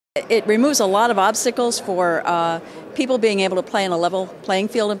It removes a lot of obstacles for people being able to play in a level playing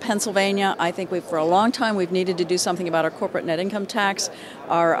field in Pennsylvania. I think for a long time we've needed to do something about our corporate net income tax,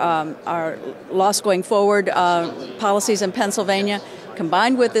 our loss going forward policies in Pennsylvania.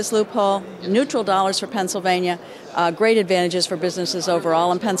 Combined with this loophole, neutral dollars for Pennsylvania, great advantages for businesses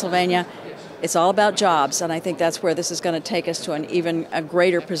overall in Pennsylvania. It's all about jobs, and I think that's where this is going to take us to an even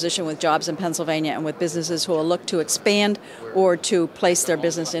greater position with jobs in Pennsylvania and with businesses who will look to expand or to place their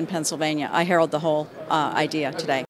business in Pennsylvania. I herald the whole idea today.